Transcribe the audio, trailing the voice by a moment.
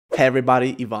Hey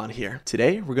everybody, Ivan here.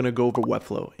 Today, we're gonna go over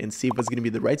Webflow and see if it's gonna be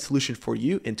the right solution for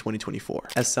you in 2024.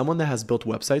 As someone that has built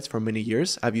websites for many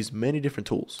years, I've used many different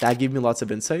tools. That gave me lots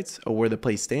of insights of where the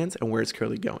place stands and where it's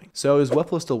currently going. So is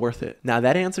Webflow still worth it? Now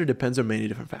that answer depends on many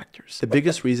different factors. The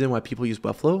biggest reason why people use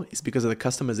Webflow is because of the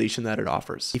customization that it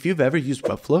offers. If you've ever used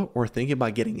Webflow or thinking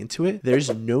about getting into it,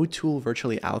 there's no tool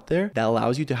virtually out there that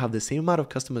allows you to have the same amount of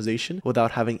customization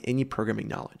without having any programming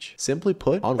knowledge. Simply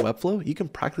put, on Webflow, you can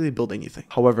practically build anything.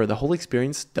 However, the whole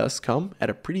experience does come at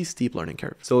a pretty steep learning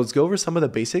curve. So let's go over some of the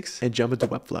basics and jump into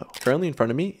Webflow. Currently in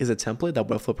front of me is a template that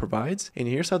Webflow provides, and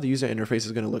here's how the user interface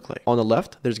is going to look like. On the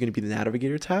left, there's going to be the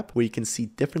navigator tab where you can see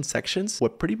different sections,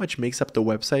 what pretty much makes up the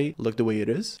website look the way it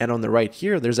is. And on the right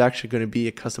here, there's actually going to be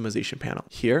a customization panel.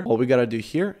 Here, all we got to do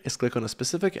here is click on a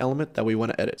specific element that we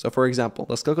want to edit. So for example,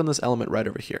 let's click on this element right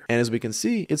over here. And as we can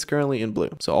see, it's currently in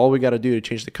blue. So all we got to do to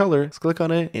change the color is click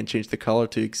on it and change the color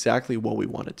to exactly what we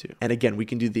want it to. And again, we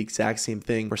can do the exact same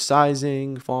thing for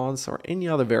sizing, fonts, or any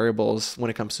other variables when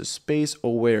it comes to space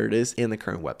or where it is in the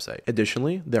current website.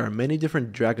 Additionally, there are many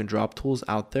different drag and drop tools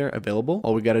out there available.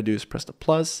 All we got to do is press the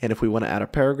plus, and if we want to add a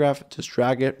paragraph, just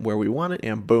drag it where we want it,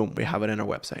 and boom, we have it in our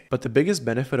website. But the biggest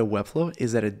benefit of Webflow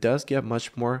is that it does get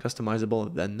much more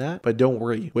customizable than that. But don't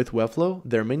worry, with Webflow,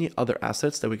 there are many other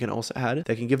assets that we can also add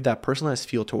that can give that personalized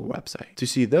feel to our website. To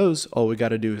see those, all we got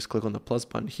to do is click on the plus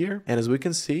button here, and as we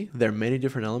can see, there are many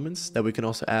different elements that we can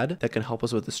also add that can help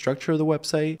us with the structure of the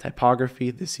website,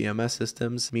 typography, the CMS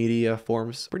systems, media,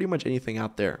 forms, pretty much anything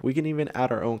out there. We can even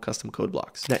add our own custom code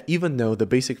blocks. Now, even though the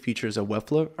basic features of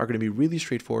Webflow are going to be really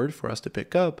straightforward for us to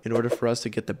pick up, in order for us to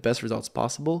get the best results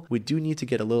possible, we do need to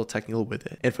get a little technical with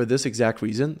it. And for this exact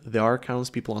reason, there are countless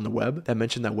people on the web that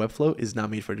mention that Webflow is not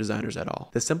made for designers at all.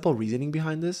 The simple reasoning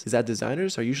behind this is that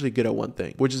designers are usually good at one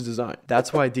thing, which is design.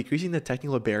 That's why decreasing the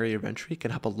technical barrier of entry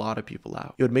can help a lot of people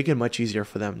out. It would make it much easier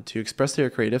for them to express their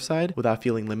creative side without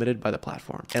feeling limited by the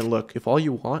platform. And look, if all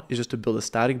you want is just to build a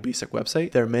static basic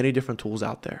website, there are many different tools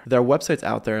out there. There are websites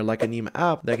out there like a Nima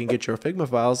app that can get your Figma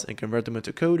files and convert them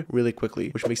into code really quickly,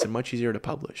 which makes it much easier to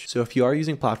publish. So if you are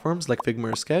using platforms like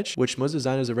Figma or Sketch, which most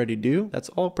designers already do, that's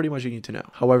all pretty much you need to know.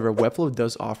 However, Webflow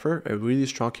does offer a really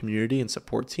strong community and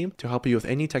support team to help you with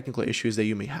any technical issues that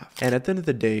you may have. And at the end of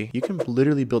the day, you can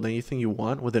literally build anything you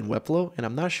want within Webflow, and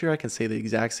I'm not sure I can say the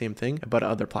exact same thing about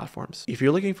other platforms. If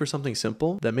you're looking for something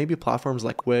simple, then maybe platforms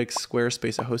like Wix,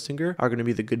 Squarespace, or Hostinger are going to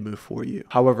be the good move for you.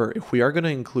 However, if we are going to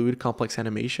include complex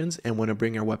animations and want to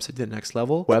bring our website to the next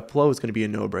level, Webflow is going to be a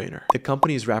no-brainer. The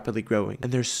company is rapidly growing,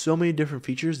 and there's so many different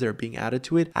features that are being added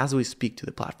to it as we speak to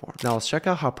the platform. Now let's check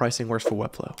out how pricing works for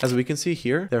Webflow. As we can see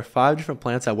here, there are 5 different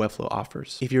plans that Webflow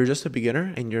offers. If you're just a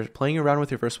beginner and you're playing around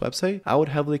with your first website, I would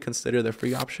heavily consider the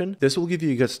free option. This will give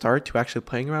you a good start to actually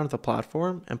playing around with the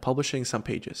platform and publishing some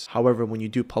pages. However, when you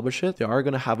do publish it, they are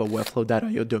going to have a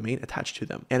webflow.io domain attached to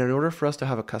them. And in order for us to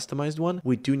have a customized one,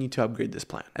 we do need to upgrade this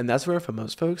plan. And that's where for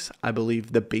most folks, I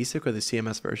believe the basic or the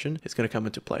CMS version is going to come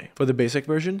into play. For the basic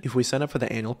version, if we sign up for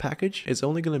the annual package, it's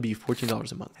only going to be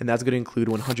 $14 a month. And that's going to include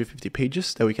 150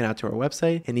 pages that we can add to our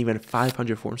website and even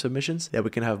 500 form submissions that we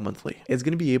can have monthly. It's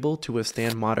going to be able to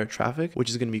withstand moderate traffic, which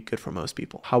is going to be good for most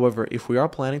people. However, if we are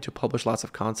planning to publish lots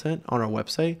of content on our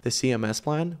website, the CMS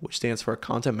plan, which stands for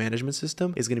Content Management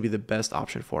System, is going to be the best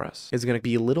option for us. It's going to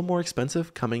be a little more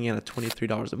expensive, coming in at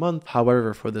 $23 a month.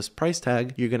 However, for this price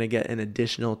tag, you're going to get an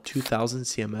additional 2,000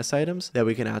 CMS items that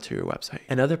we can add to your website.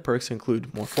 And other perks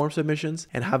include more form submissions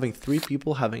and having 3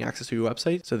 people having access to your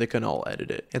website so they can all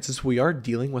edit it. And since we are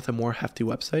dealing with a more hefty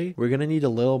website, we're going to need a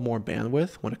little more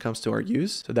bandwidth when it comes to our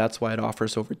use. So that's why it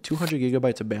offers over 200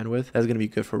 gigabytes of bandwidth. That's going to be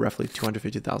good for roughly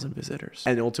 250,000 visitors.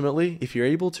 And ultimately, if you're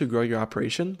able to grow your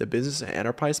operation, the business and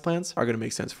enterprise plans are going to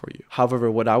make sense for you.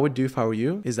 However, what I would do if I were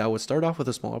you is I would start off with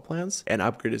the smaller plans and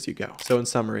upgrade as you go. So in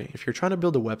summary, if you're trying to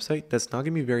build a website that's not going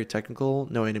to be very technical,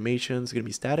 no animations, going to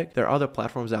be static, there are other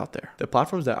platforms out there. The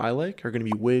platforms that I like are going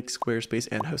to be Wix, Squarespace,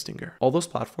 and Hostinger. All those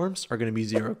platforms are going to be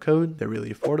zero code, they're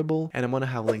really affordable, and I'm going to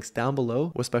have links down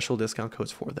below with special discount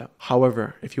codes for them.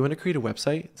 However, if you want to create a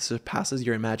website that surpasses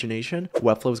your imagination,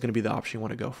 Webflow is going to be the option you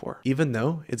want to go for. Even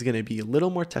though it's going to be a little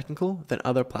more technical than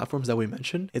other platforms that we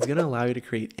mentioned, it's going to allow you to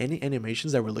create any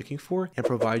animations that we're looking for and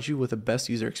provide you with the best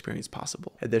user experience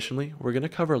possible. Additionally, we're going to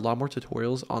cover a lot more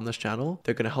tutorials on this channel.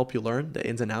 They're going to help you learn the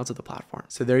ins and outs of the platform.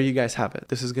 So there you guys have it.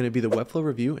 This is going to be the Webflow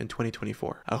review in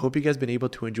 2024. I hope you guys been able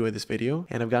to enjoy this video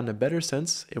and have gotten a better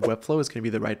sense if Webflow is going to be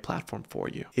the right platform for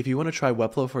you. If you want to try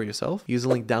Webflow for yourself, use the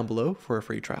link down below for a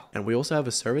free trial. And we also have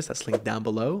a service that's linked down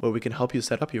below where we can help you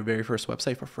set up your very first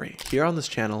website for free. Here on this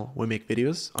channel, we make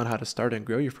videos on how to start and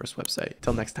grow your first website.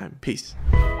 Till next time, peace.